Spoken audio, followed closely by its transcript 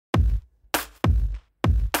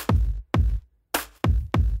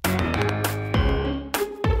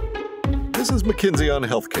is McKinsey on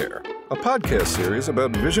Healthcare, a podcast series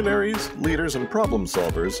about visionaries, leaders, and problem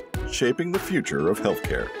solvers shaping the future of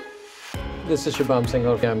healthcare. This is Shubham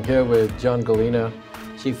Singhal. I'm here with John Gallina,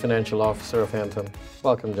 Chief Financial Officer of Anthem.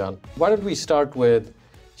 Welcome, John. Why don't we start with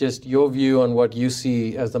just your view on what you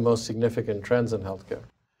see as the most significant trends in healthcare?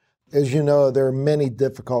 As you know, there are many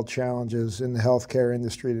difficult challenges in the healthcare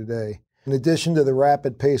industry today. In addition to the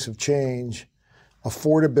rapid pace of change,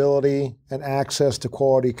 affordability and access to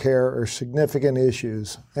quality care are significant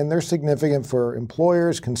issues, and they're significant for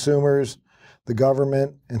employers, consumers, the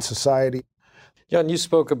government, and society. John, you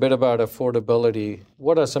spoke a bit about affordability.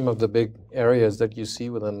 What are some of the big areas that you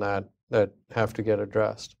see within that have to get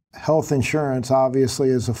addressed? Health insurance obviously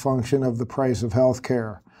is a function of the price of health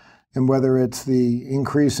care, and whether it's the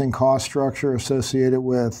increasing cost structure associated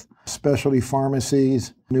with specialty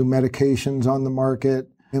pharmacies, new medications on the market,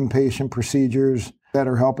 inpatient procedures that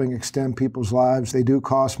are helping extend people's lives, they do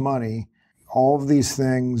cost money. All of these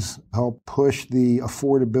things help push the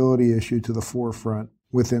affordability issue to the forefront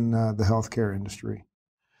within the healthcare industry.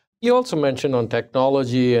 You also mentioned on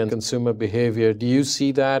technology and consumer behavior. Do you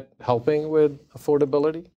see that helping with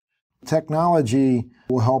affordability? Technology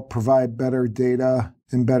will help provide better data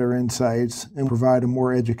and better insights and provide a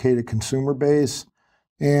more educated consumer base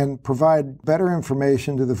and provide better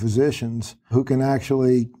information to the physicians who can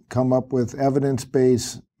actually come up with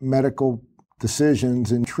evidence-based medical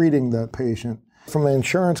decisions in treating the patient. From an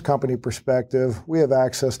insurance company perspective, we have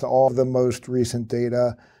access to all of the most recent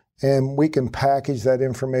data, and we can package that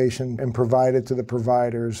information and provide it to the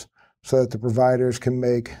providers so that the providers can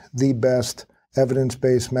make the best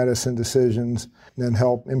evidence-based medicine decisions and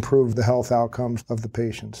help improve the health outcomes of the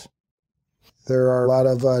patients. There are a lot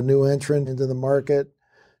of new entrants into the market,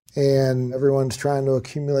 and everyone's trying to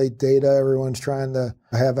accumulate data. Everyone's trying to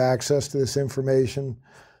have access to this information.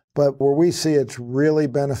 But where we see it's really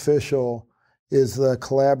beneficial is the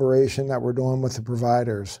collaboration that we're doing with the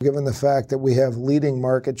providers. Given the fact that we have leading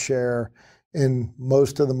market share in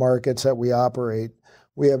most of the markets that we operate,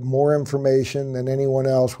 we have more information than anyone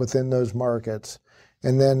else within those markets.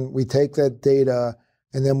 And then we take that data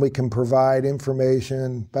and then we can provide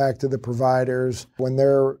information back to the providers when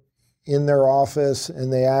they're in their office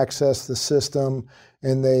and they access the system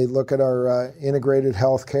and they look at our integrated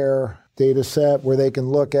healthcare data set where they can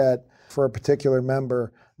look at, for a particular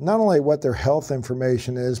member, not only what their health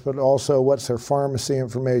information is, but also what's their pharmacy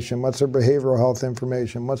information, what's their behavioral health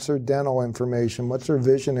information, what's their dental information, what's their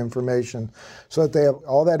vision information, so that they have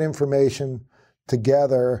all that information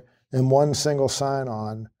together in one single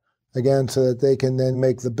sign-on, again, so that they can then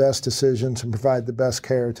make the best decisions and provide the best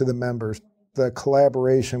care to the members. The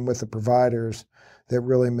collaboration with the providers that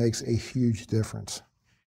really makes a huge difference.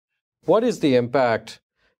 What is the impact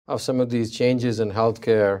of some of these changes in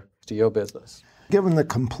healthcare to your business? Given the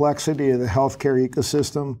complexity of the healthcare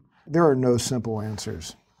ecosystem, there are no simple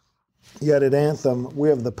answers. Yet at Anthem, we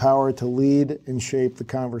have the power to lead and shape the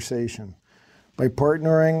conversation by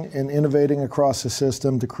partnering and innovating across the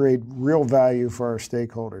system to create real value for our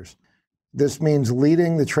stakeholders. This means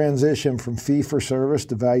leading the transition from fee-for-service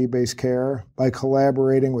to value-based care by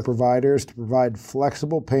collaborating with providers to provide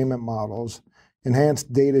flexible payment models,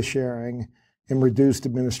 enhanced data sharing, and reduced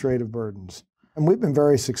administrative burdens. And we've been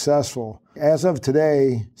very successful. As of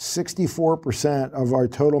today, 64% of our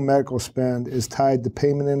total medical spend is tied to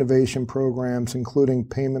payment innovation programs, including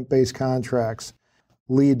payment-based contracts,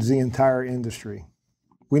 leads the entire industry.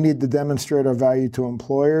 We need to demonstrate our value to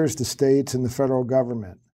employers, the states, and the federal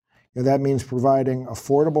government. And that means providing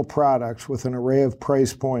affordable products with an array of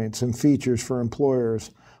price points and features for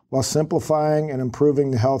employers while simplifying and improving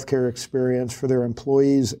the healthcare experience for their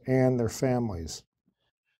employees and their families.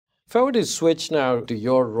 If I were to switch now to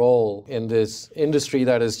your role in this industry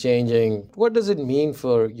that is changing, what does it mean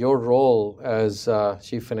for your role as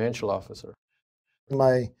Chief Financial Officer?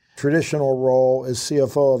 My traditional role as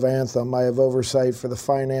CFO of Anthem, I have oversight for the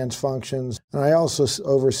finance functions, and I also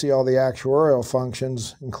oversee all the actuarial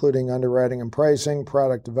functions, including underwriting and pricing,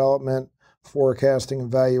 product development, forecasting,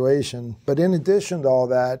 and valuation. But in addition to all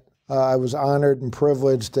that, I was honored and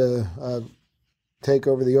privileged to take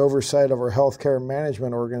over the oversight of our healthcare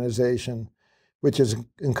management organization, which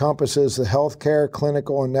encompasses the healthcare,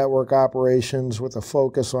 clinical, and network operations with a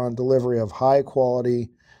focus on delivery of high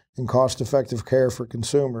quality and cost-effective care for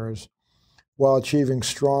consumers while achieving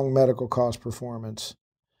strong medical cost performance.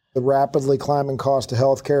 The rapidly climbing cost of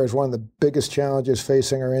healthcare is one of the biggest challenges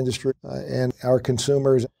facing our industry and our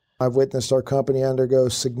consumers. I've witnessed our company undergo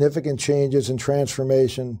significant changes and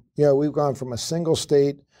transformation. We've gone from a single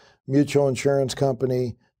state mutual insurance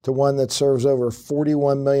company to one that serves over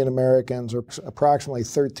 41 million Americans, or approximately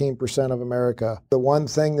 13% of America. The one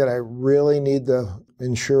thing that I really need to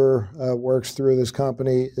ensure works through this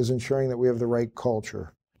company is ensuring that we have the right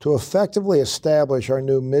culture. To effectively establish our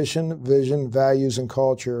new mission, vision, values, and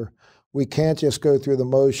culture, we can't just go through the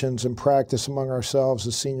motions and practice among ourselves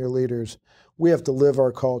as senior leaders. We have to live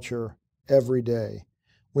our culture every day.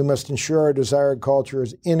 We must ensure our desired culture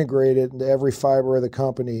is integrated into every fiber of the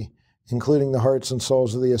company, including the hearts and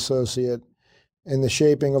souls of the associate, and the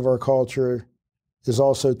shaping of our culture is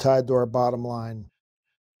also tied to our bottom line.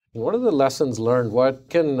 What are the lessons learned? What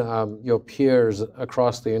can your peers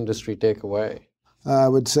across the industry take away? I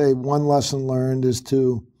would say one lesson learned is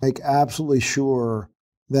to make absolutely sure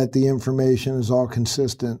that the information is all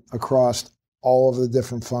consistent across all of the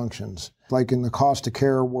different functions. Like in the cost of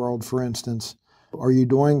care world, for instance, are you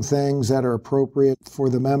doing things that are appropriate for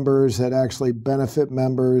the members, that actually benefit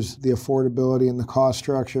members, the affordability and the cost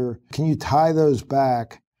structure? Can you tie those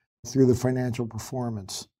back through the financial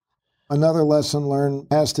performance? Another lesson learned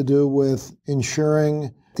has to do with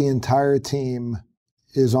ensuring the entire team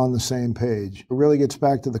is on the same page. It really gets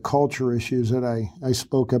back to the culture issues that I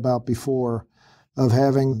spoke about before, of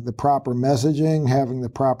having the proper messaging, having the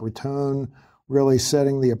proper tone, really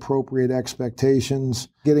setting the appropriate expectations,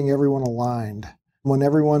 getting everyone aligned. When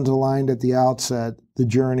everyone's aligned at the outset, the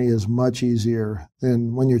journey is much easier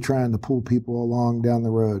than when you're trying to pull people along down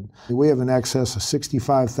the road. We have an excess of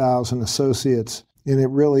 65,000 associates, and it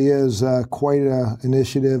really is quite an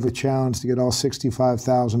initiative, a challenge to get all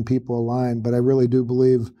 65,000 people aligned. But I really do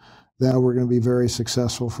believe that we're going to be very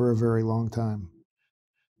successful for a very long time.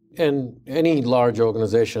 In any large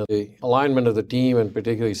organization, the alignment of the team, and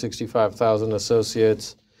particularly 65,000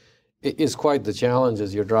 associates, is quite the challenge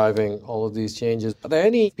as you're driving all of these changes. Are there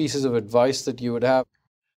any pieces of advice that you would have?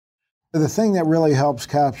 The thing that really helps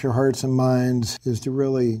capture hearts and minds is to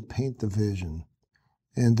really paint the vision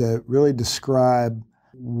and to really describe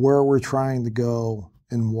where we're trying to go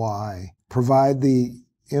and why. Provide the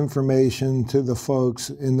information to the folks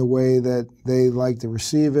in the way that they like to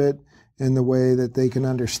receive it, in the way that they can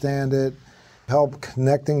understand it. Help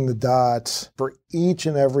connecting the dots for each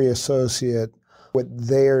and every associate. What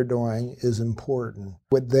they're doing is important.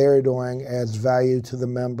 What they're doing adds value to the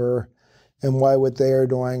member, and why what they're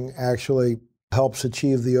doing actually helps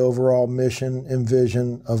achieve the overall mission and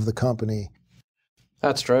vision of the company.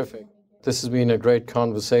 That's terrific. This has been a great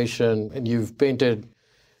conversation, and you've painted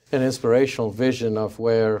an inspirational vision of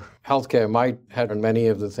where healthcare might head, and many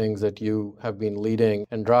of the things that you have been leading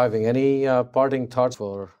and driving. Any parting thoughts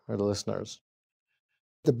for our listeners?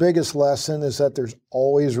 The biggest lesson is that there's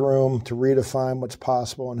always room to redefine what's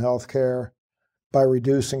possible in healthcare by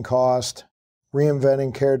reducing cost,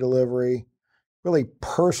 reinventing care delivery, really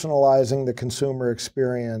personalizing the consumer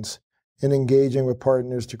experience, and engaging with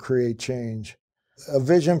partners to create change. A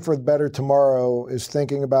vision for a better tomorrow is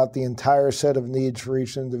thinking about the entire set of needs for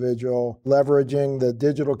each individual, leveraging the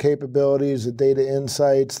digital capabilities, the data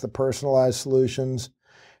insights, the personalized solutions,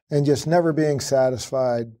 and just never being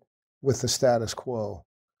satisfied with the status quo.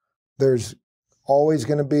 There's always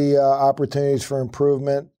going to be opportunities for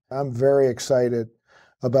improvement. I'm very excited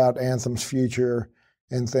about Anthem's future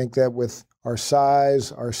and think that with our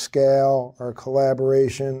size, our scale, our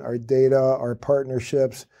collaboration, our data, our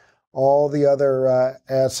partnerships, all the other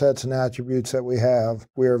assets and attributes that we have,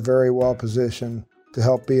 we are very well positioned to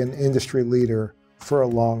help be an industry leader for a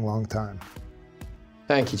long, long time.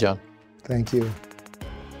 Thank you, John. Thank you.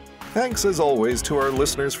 Thanks, as always, to our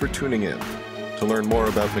listeners for tuning in. To learn more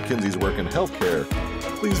about McKinsey's work in healthcare,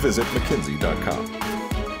 please visit mckinsey.com.